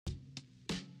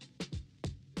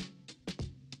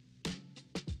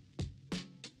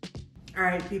All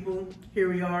right, people,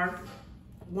 here we are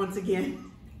once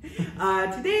again.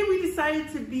 Today we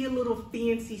decided to be a little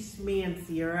fancy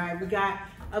schmancy, all right? We got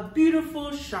a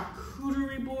beautiful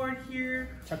charcuterie board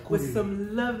here with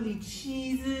some lovely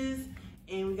cheeses,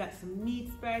 and we got some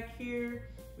meats back here.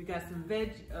 We got some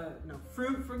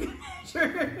fruit for good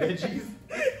measure. Veggies.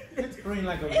 It's green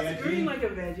like a veggie. It's green like a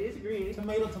veggie. It's green.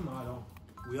 Tomato.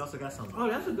 We also got some. Oh,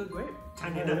 that's a good grape.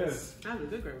 Tiny nuts. That's a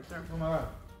good grape. Sorry. Oh my god.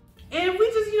 And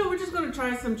we just, we're just gonna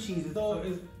try some cheeses. So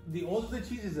is the older the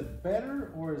cheese, is it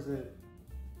better or is it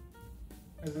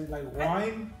like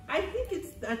wine? I think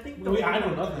I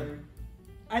know nothing.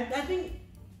 I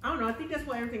don't know. I think that's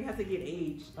why everything has to get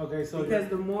aged. Okay, so because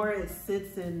the more it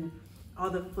sits and all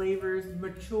the flavors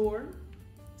mature.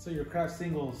 So your craft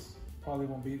singles probably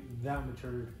won't be that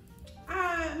mature.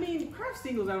 I mean, craft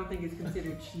singles I don't think is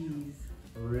considered cheese.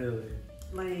 Really?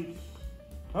 Like,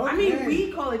 okay. I mean,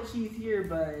 we call it cheese here,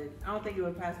 but I don't think it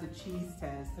would pass the cheese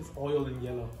test. It's oiled and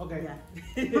yellow. Okay.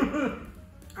 Yeah.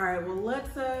 All right, well, let's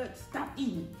stop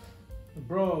eating.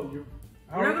 Bro,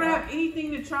 we're not gonna have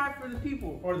anything to try for the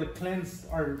people. Or to cleanse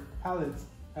our palates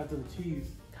after the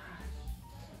cheese.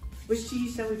 Which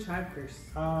cheese shall we try first?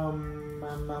 This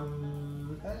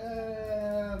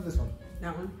one.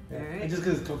 That one? Yeah. All right. And just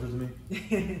because it's closer to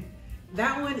me.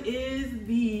 That one is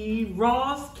the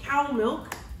Ross cow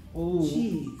milk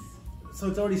cheese. So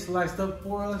it's already sliced up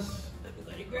for us. Let me go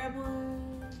ahead and grab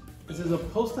one. Is it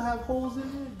supposed to have holes in it?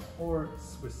 Or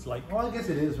Swiss-like? Well, I guess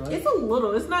it is, right? It's a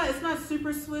little. It's not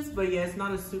super Swiss, but yeah, it's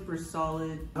not a super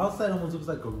solid. Outside almost looks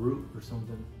like a root or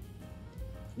something.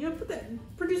 Put that.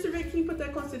 Producer Vic, can you put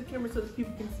that close to the camera so that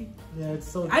people can see? Yeah, it's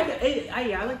so... I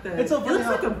like that. It's so it funny looks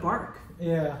like a bark.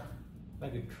 Yeah,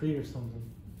 like a tree or something.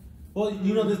 Well,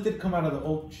 this did come out of the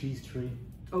oak cheese tree.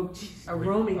 Oak cheese. A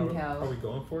roaming cow. Are we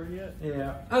going for it yet?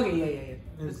 Yeah. Okay, yeah.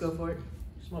 Let's go for it.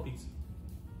 Small piece.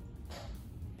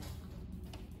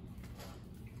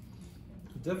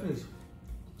 Definitely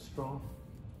strong.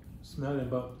 Smell it,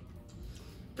 but...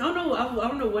 I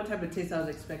don't know what type of taste I was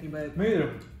expecting, but... Me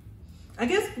either. I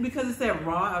guess because it said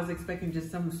raw, I was expecting just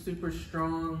some super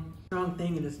strong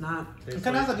thing, and it's not. It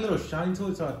kind of has like a little shine to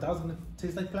it, so I thought it was going to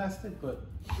taste like plastic, but...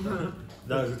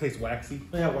 Does it taste waxy?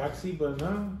 Yeah, waxy, but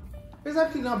no. It's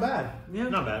actually not bad. Yeah.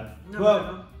 Not bad.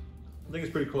 Well, I think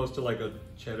it's pretty close to like a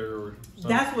cheddar or something.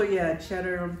 That's what,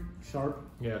 cheddar. Sharp.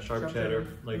 Yeah, sharp cheddar.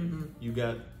 Like, you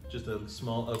got just a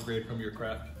small upgrade from your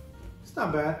craft. It's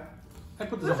not bad. I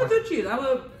put this That's on a good cheese.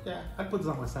 I put this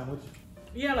on my sandwich.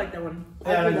 Yeah, I like that one.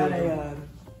 Yeah, I put that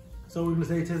So we're gonna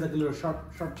say it tastes like a little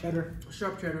sharp cheddar.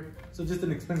 Sharp cheddar. So just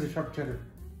an expensive sharp cheddar.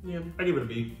 Yeah. I give it a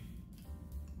B.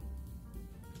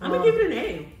 I'm gonna give it an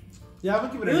A. Yeah, I'm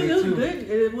gonna give it an A It was too. good.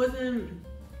 It wasn't.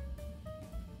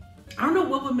 I don't know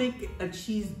what would make a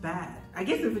cheese bad. I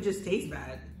guess if it just tastes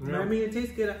bad. You know what I mean? It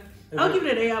tastes good. I'll give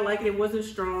it an A. I like it. It wasn't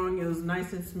strong. It was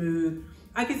nice and smooth.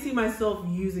 I can see myself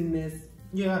using this.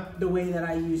 Yeah. The way that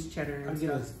I use cheddar. I get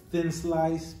a thin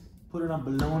slice, put it on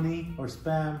bologna or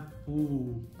Spam.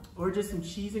 Ooh. Or just some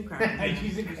cheese and crackers.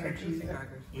 Cheese and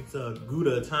crackers. It's a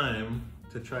Gouda time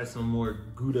to try some more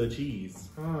Gouda cheese.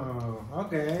 Oh,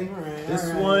 okay. All right,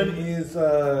 This one is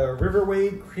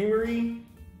Riverway Creamery,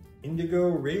 Indigo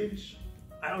Ridge.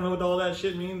 I don't know what all that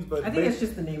shit means, but I think it's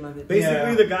just the name of it.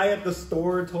 Basically, the guy at the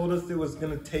store told us it was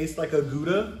gonna taste like a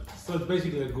Gouda. So it's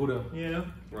basically a Gouda. Yeah.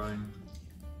 Rhyme.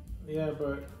 Yeah,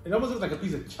 but it almost looks like a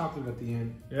piece of chocolate at the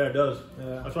end. Yeah, it does.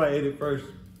 Yeah. That's why I ate it first.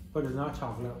 But it's not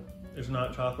chocolate. It's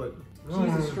not chocolate.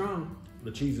 Cheese is strong.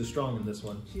 The cheese is strong in this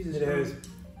one. Cheese is It strong. is.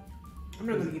 I'm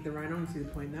not gonna eat the rind. I don't see the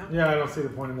point in that. Yeah, I don't see the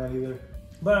point in that either.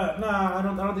 But nah, I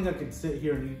don't think I could sit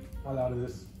here and eat a lot of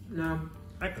this. No.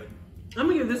 I could. I'm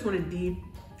gonna give this one a D.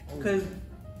 Because,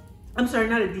 I'm sorry,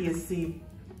 not a D, a C.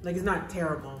 Like, it's not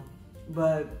terrible.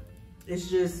 But it's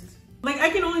just, like, I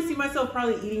can only see myself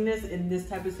probably eating this in this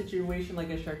type of situation, like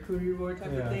a charcuterie board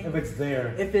type of thing. If it's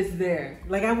there. If it's there.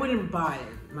 Like, I wouldn't buy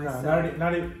it myself.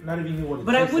 Not even what it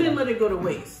But I tastes wouldn't like. let it go to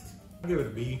waste. I'll give it a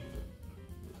B.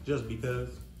 Just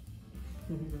because.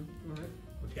 Alright.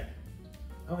 What you got?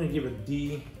 I'm gonna give it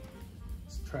D.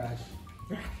 It's trash.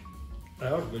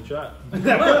 That was a good shot. But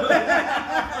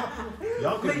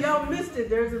y'all missed it.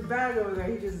 There's a bag over there.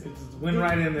 He just went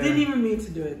right in there. Didn't even mean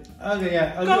to do it. Okay,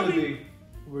 yeah. I'll give it a D.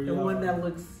 The one that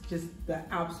looks just the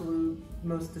absolute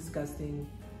most disgusting,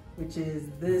 which is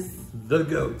this. The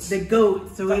goats. The goat.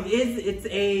 So it's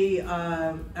a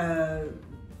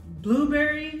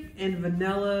blueberry and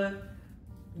vanilla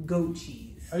goat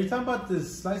cheese. Are you talking about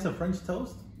this slice of French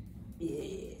toast?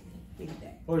 Yeah, look at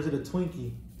that. Or is it a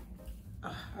Twinkie?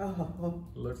 Oh.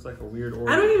 Looks like a weird I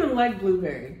order. don't even like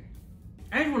blueberry.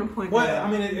 I just want to point Well, that out.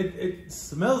 I mean, it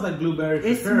smells like blueberry. For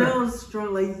It sure. smells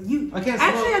strong. Like you. I can't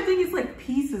Actually, smell- I think it's like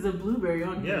pieces of blueberry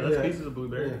on Yeah, here. that's Yeah. pieces of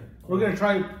blueberry. Yeah. We're gonna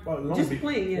try Long Just Beach.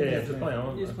 plain. Yeah. Yeah, just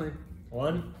plain. Just plain.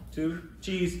 1, 2,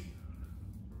 cheese.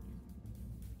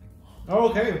 Oh,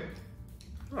 okay.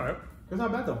 All right, It's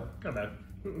not bad though. not bad.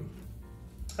 Kind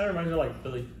of reminds me of like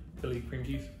Philly cream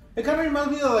cheese. It kind of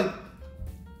reminds me of like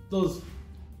those,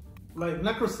 like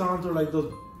not croissants or like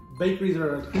those bakeries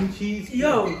or like cream cheese.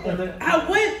 Yo, And then, I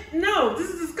went. No, this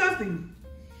is disgusting.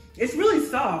 It's really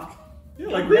soft. Yeah,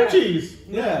 like cream Yeah. cheese.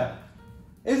 yeah.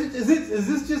 Is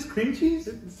this just cream cheese?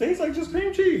 It tastes like just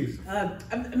cream cheese.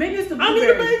 Maybe it's the I need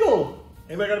a blueberry. bagel.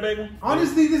 Anybody got a bagel?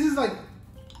 Honestly, this is like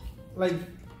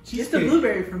It's cheesecake. the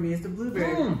blueberry for me. It's the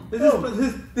blueberry.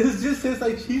 This just tastes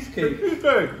like cheesecake.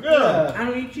 Cheesecake. Yeah. I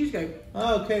don't eat cheesecake.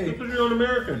 Okay. Because you're an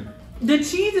American. The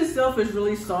cheese itself is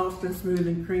really soft and smooth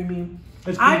and creamy.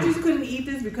 It's I creamy. just couldn't eat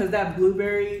this because that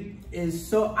blueberry is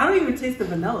so. I don't even taste the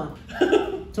vanilla.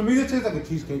 To me, it tastes like a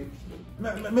cheesecake.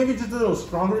 Maybe just a little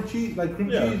stronger cheese, like cream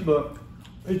Yeah. cheese, but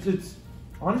it's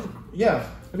honestly, yeah,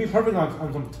 it'd be perfect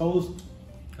on some toast,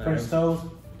 French Alright. toast.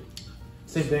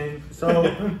 Same thing. So,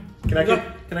 can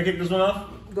I kick this one off?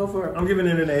 Go for it. I'm giving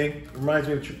it an A. Reminds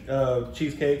me of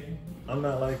cheesecake. I'm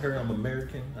not like her. I'm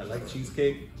American. I like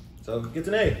cheesecake. So it gets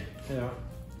an A. Yeah.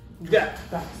 Yeah.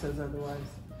 Fact says otherwise.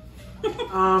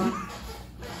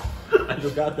 I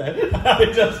just got that. I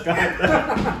just got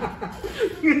that.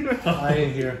 I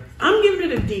ain't here. I'm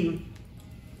giving it a D.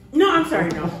 No, I'm sorry,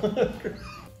 no.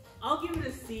 I'll give it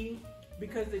a C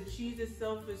because the cheese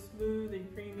itself is smooth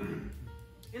and creamy.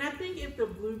 And I think if the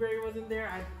blueberry wasn't there,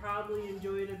 I'd probably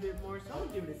enjoy it a bit more. So I'll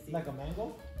give it a C. Like a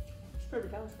mango? It's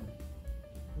perfect house.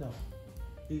 No.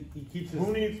 He keeps his.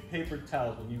 Who needs paper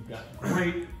towels when you've got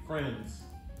great friends?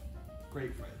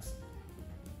 Great friends.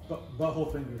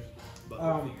 Butthole fingers.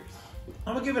 Butthole fingers.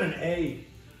 I'm gonna give it an A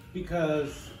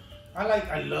because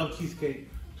I love cheesecake.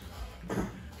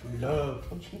 Love.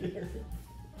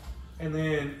 And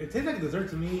then it tastes like a dessert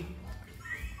to me.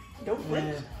 Don't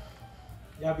Man, flinch.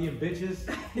 y'all being bitches.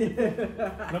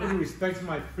 Nobody respects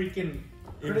my freaking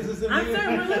criticism I'm here.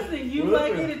 sorry, we're listening. You We're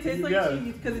like listening. it? It tastes like Yeah.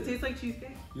 cheese because it tastes like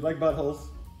cheesecake. You like buttholes?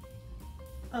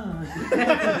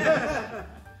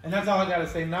 And that's all I gotta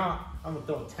say now. I'm gonna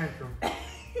throw a tantrum.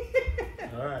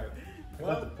 All right. I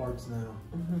got the parts now.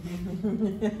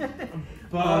 Oh,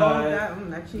 But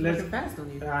that cheese let's- went fast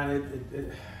on you.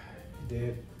 it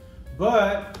did.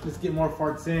 But let's get more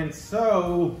farts in.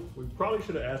 So We probably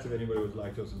should have asked if anybody was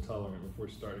lactose intolerant before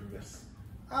starting this.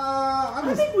 I'm I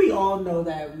just, think we all know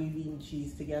that we've eaten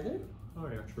cheese together. Oh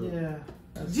yeah, true. yeah.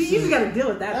 You just gotta deal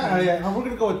with that. Yeah, thing. yeah. And we're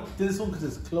gonna go with this one because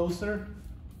it's closer.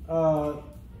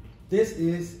 This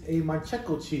is a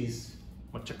manchego cheese.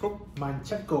 Machaco.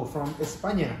 Manchego from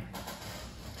España.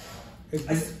 It's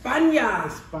España. I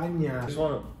España. just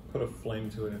want to put a flame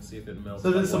to it and see if it melts. So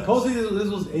like this, wax. supposedly this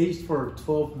was aged for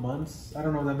 12 months. I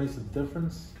don't know if that makes a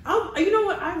difference. You know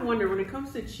what? I wonder when it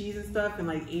comes to cheese and stuff and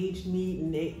like aged meat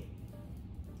and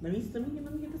let me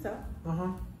get this out.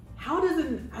 How does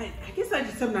it? I guess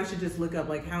something I should just look up,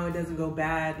 like how it doesn't go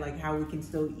bad, like how we can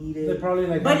still eat it. They probably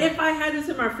like. But if I had this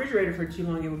in my refrigerator for too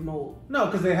long, it would mold. No,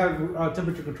 because they have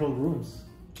temperature controlled rooms.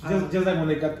 Just like when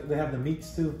they have the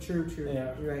meats too. True.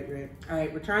 Yeah. Right. All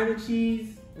right, we're trying the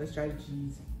cheese. Let's try the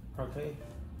cheese. Okay.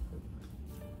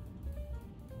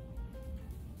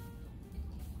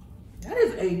 That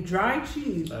is a dry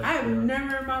cheese. That's I have fair.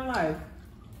 never in my life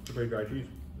It's a very dry cheese.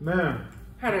 Man.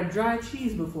 had a dry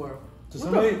cheese before. So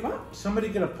What the fuck? somebody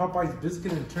get a Popeye's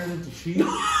biscuit and turn it into cheese?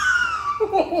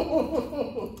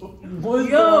 What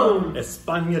Yo. the-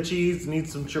 España cheese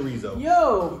needs some chorizo.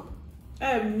 Yo, I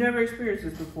have never experienced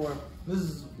this before. This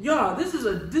is. Yo,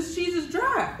 this cheese is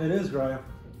dry. It is dry.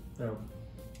 No.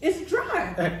 It's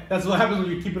dry. Hey, that's what happens when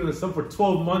you keep it in the sun for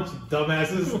 12 months, you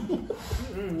dumbasses.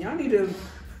 Y'all need to.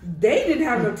 They didn't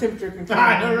have no temperature control.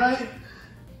 I know, right?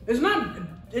 It's not.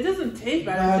 It doesn't taste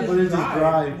bad. Bad, It's but just it's just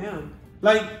dry. dry. Yeah.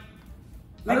 Like,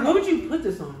 Like, what would you put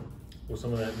this on? With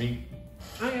some of that meat.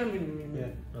 I mean, yeah.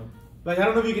 No. Like, I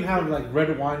don't know if you can have like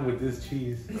red wine with this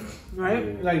cheese.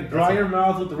 right? Like, dry your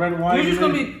mouth with the red wine. You're just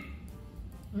and gonna then-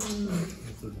 be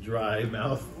It's a dry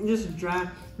mouth. just dry.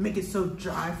 Make it so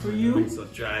dry for you. It's so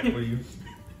dry for you.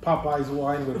 Popeye's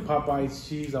wine with Popeye's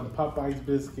cheese on Popeye's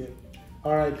biscuit.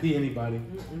 R.I.P. anybody.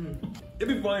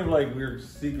 It'd be funny if like we're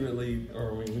secretly,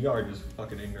 or I mean, we are just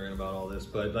fucking ignorant about all this,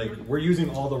 but like we're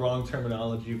using all the wrong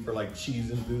terminology for like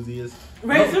cheese enthusiasts.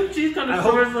 Right? I hope- Some cheese kind I of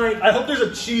hope, stores like. I hope there's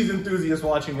a cheese enthusiast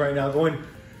watching right now going,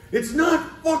 it's not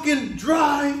fucking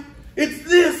dry, it's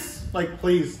this! Like,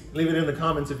 please, leave it in the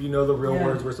comments if you know the real Yeah.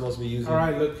 words we're supposed to be using. All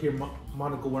right, look here,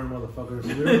 Monica wearing motherfuckers.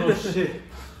 We don't know shit.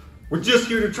 We're just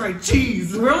here to try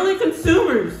cheese. We're only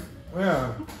consumers.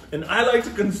 Yeah. And I like to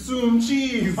consume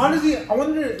cheese. Honestly, I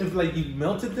wonder if like you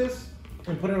melted this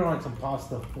and put it on like some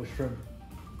pasta with shrimp.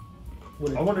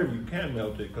 Would it- I wonder if you can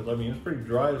melt it, because I mean, it's pretty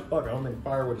dry as fuck. I don't think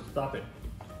fire would stop it.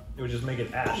 It would just make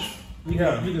it ash. you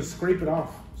can scrape it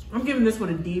off. I'm giving this one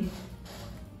a D.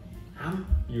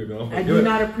 You know. I do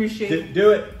not appreciate.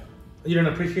 Do it. You don't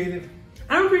appreciate it?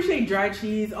 I don't appreciate dry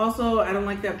cheese. Also, I don't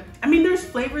like that. I mean, there's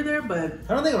flavor there, but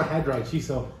I don't think I've had dry cheese,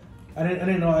 so I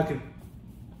didn't know I could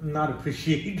not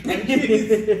appreciate dry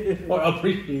cheese or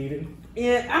appreciate it.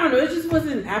 yeah, I don't know. It just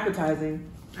wasn't appetizing.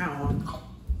 I don't know.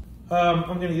 I'm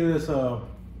gonna give this a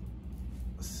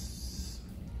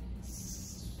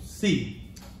C.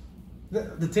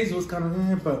 The taste was kind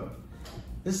of, but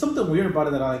there's something weird about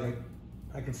it that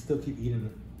I can still keep eating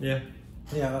it. Yeah.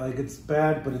 Yeah, like it's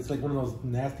bad, but it's like one of those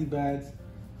nasty bads.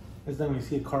 It's like when you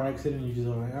see a car accident, you just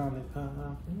go like,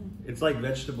 oh. It's like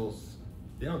vegetables.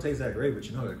 They don't taste that great, but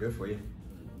you know they're good for you.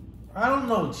 I don't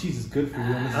know if cheese is good for you.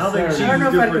 I don't think I cheese don't know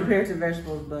is if I'd different. compare it to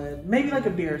vegetables, but maybe like a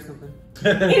beer or something.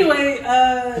 Anyway,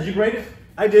 Did you grade it?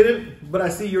 I didn't, but I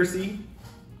see your C.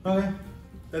 Okay.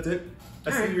 That's it.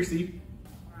 I see Alright. your C.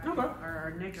 okay.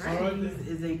 Our next Alright. cheese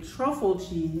is a truffle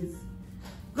cheese.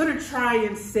 I'm gonna try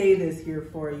and say this here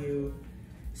for you.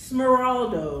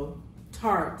 Smeraldo,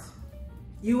 tart,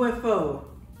 UFO,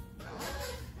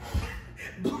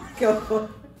 Blanco,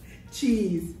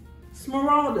 cheese,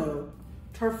 Smeraldo,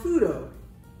 Tarfudo,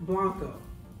 Blanco.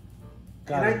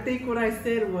 Got and it. I think what I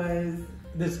said was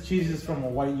This cheese is from a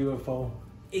white UFO.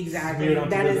 exactly Smeared onto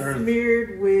that the is earth.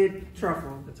 smeared with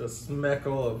truffle. It's a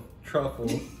smeckle of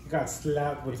truffles. Got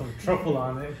slapped with some truffle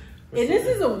on it. And this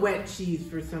is a wet cheese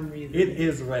for some reason. It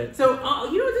is wet. So,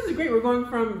 you know what? This is great. We're going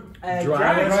from Dry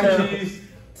dry Dry cheese. cheese.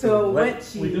 to a Wet. wet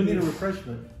cheese. We do need a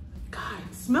refreshment. God,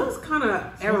 it smells kind of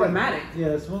Smells like- aromatic. Yeah,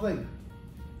 it smells like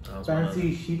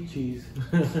fancy sheep cheese.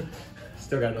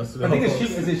 Still got no smell. I think it's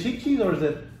sheep. Is it sheep cheese or is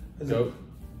it? Goat.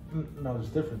 No, there's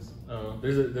a difference.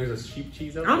 There's a sheep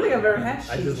cheese out I don't there? think I've ever had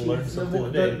I sheep just learned cheese. something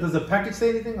today. Does the package say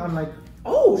anything? I'm like,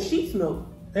 Oh, sheep's milk.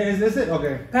 hey, is this it?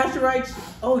 Okay. Pasteurized.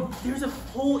 Oh, there's a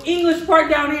whole English part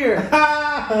down here.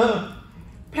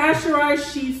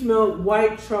 Pasteurized sheep's milk,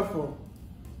 white truffle.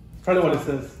 Probably what it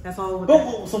says. That's all. With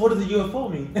But, so what does the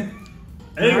UFO mean?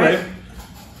 Anyway,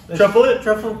 Let's- truffle it.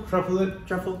 Truffle, Truffle it.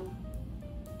 truffle.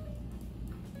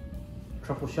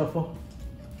 Truffle shuffle.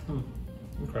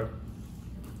 Okay.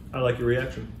 I like your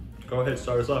reaction. Go ahead,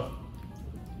 start us off.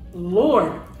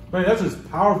 Lord, Man, that's just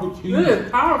powerful cheese. this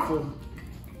is powerful.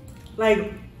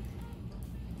 Like,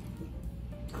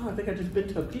 oh, I think I just bit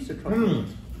to a piece of truffle. Mmm.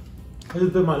 This has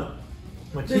been my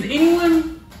Does cheese.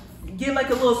 anyone get like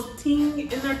a little ting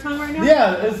in their tongue right now?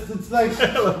 Yeah, it's like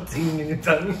A little ting in your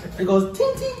tongue. it goes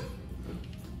ting ting,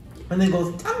 and then it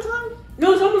goes tum tum.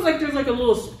 No, it's almost like there's like a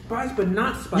little spice, but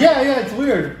not spice. Yeah, it's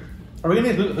weird. Are we gonna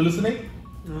hallucinate?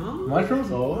 No.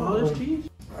 Mushrooms? Oh, it's cheese.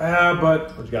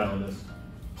 But What you got on this?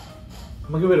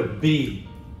 I'm gonna give it a B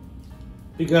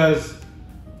because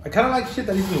I kind of like shit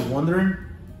that leaves me wondering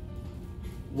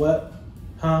what,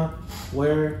 huh,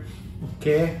 where,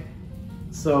 okay.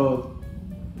 So,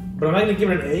 but I'm not gonna give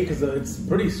it an A because it's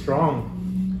pretty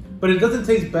strong, but it doesn't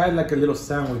taste bad like a little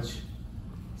sandwich.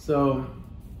 So,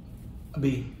 a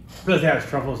B. Plus, it has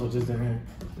truffles, which is in here.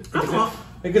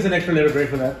 It gets an extra letter grade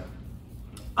for that.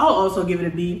 I'll also give it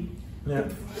a B. Yeah.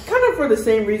 Kind of for the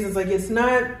same reasons. Like it's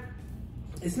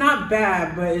not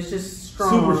bad, but it's just strong.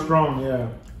 Super strong, yeah.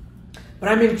 But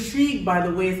I'm intrigued by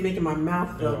the way it's making my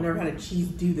mouth feel. Yeah. I've never had a cheese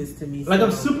do this to me. Like, so.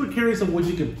 I'm super curious of what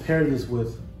you can pair this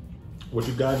with. What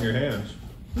you got in your hands?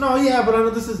 No, yeah, but I know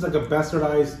this is like a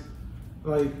bastardized,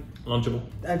 like, Lunchable.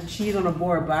 a cheese on a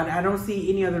board, but I don't see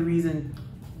any other reason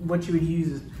what you would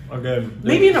use. Again.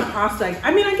 Maybe in a pasta.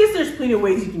 I mean, I guess there's plenty of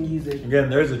ways you can use it. Again,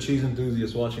 there's a cheese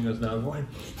enthusiast watching us now going,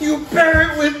 you pair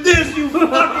it with this, you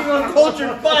fucking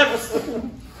uncultured fucks!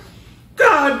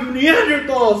 God, you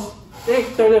Neanderthals! They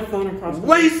throw their phone across. the-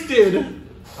 Wasted!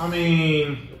 I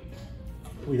mean,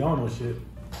 we don't know shit.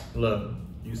 Look,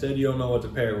 you said you don't know what to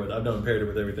pair it with. I've done paired it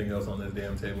with everything else on this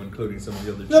damn table, including some of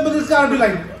the other No, but there's gotta be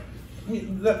like,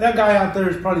 that guy out there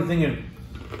is probably thinking,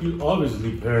 you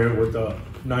obviously pair it with a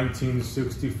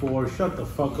 1964, shut the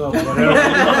fuck up,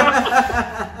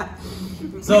 whatever.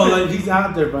 So, like, he's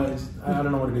out there, but I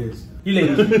don't know what it is. You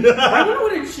ladies. I don't know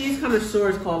what a cheese connoisseur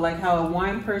is called. Like how a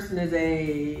wine person is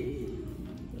a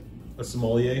A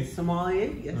sommelier?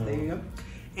 sommelier. Yes, there you go.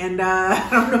 And I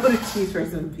don't know what a cheese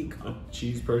person would be called. A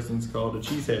cheese person's called a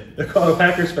cheesehead. They're called a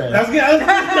Packers fan. That's good.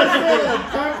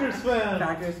 Packers fan.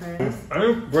 Packers fans.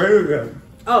 I'm very good.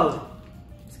 Oh,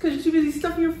 it's because you're too busy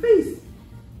stuffing your face.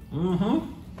 Mm-hmm. All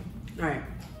right.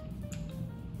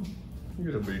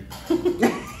 You're a B.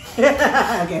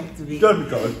 Okay, it's a B. Just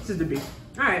because. This is the B.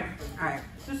 Alright.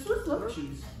 The Swiss love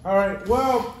cheese. All right.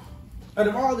 Well, out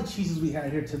of all the cheeses we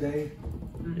had here today,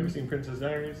 You ever seen Princess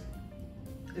Diaries?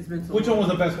 It's been so which one was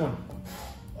the best one?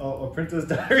 Oh, Princess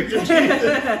Diaries.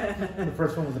 The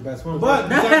first one was the best one. But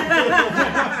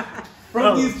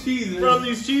from these cheeses,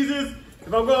 if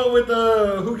I'm going with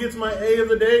who gets my A of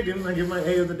the day, didn't I give my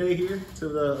A of the day here to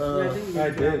the I think you I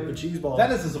did did. the cheese ball? that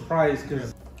is a surprise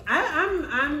because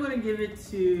I'm gonna give it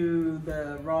to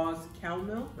the Ross cow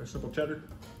milk. Or simple cheddar.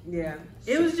 Yeah,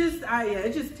 it was just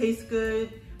it just tastes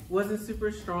good. Wasn't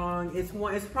super strong. It's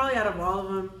probably out of all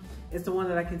of them, it's the one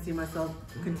that I can see myself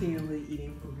continually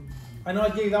eating. I know I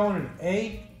gave that one an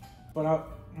A, but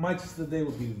my cheese of the day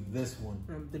would be this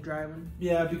one. The dry one,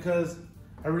 Yeah, because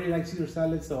I really like Caesar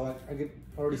salad, so I could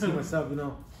already see myself,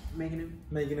 making it.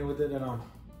 making it with it, and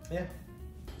yeah.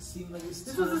 Seemed like it's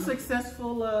This was a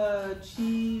successful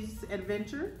cheese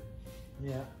adventure.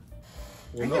 Yeah,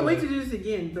 I can't wait to do this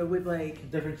again, but with like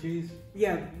different cheese.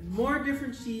 more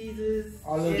different cheeses,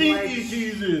 All of and, Stinky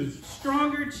cheeses.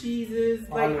 stronger cheeses.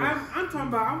 Like Olives. I'm talking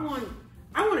about,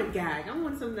 I want a gag. I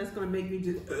want something that's gonna make me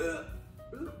just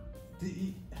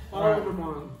all Alright. over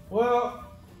mom. Well,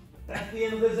 that's the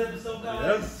end of this episode, guys.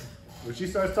 Yes. When she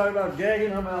starts talking about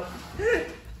gagging, I'm out.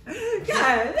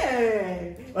 God,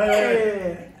 hey.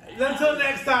 Hey. Until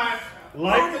next time.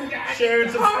 Like, share,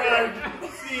 and subscribe.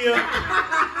 See ya.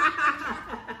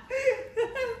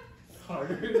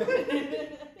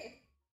 Harder.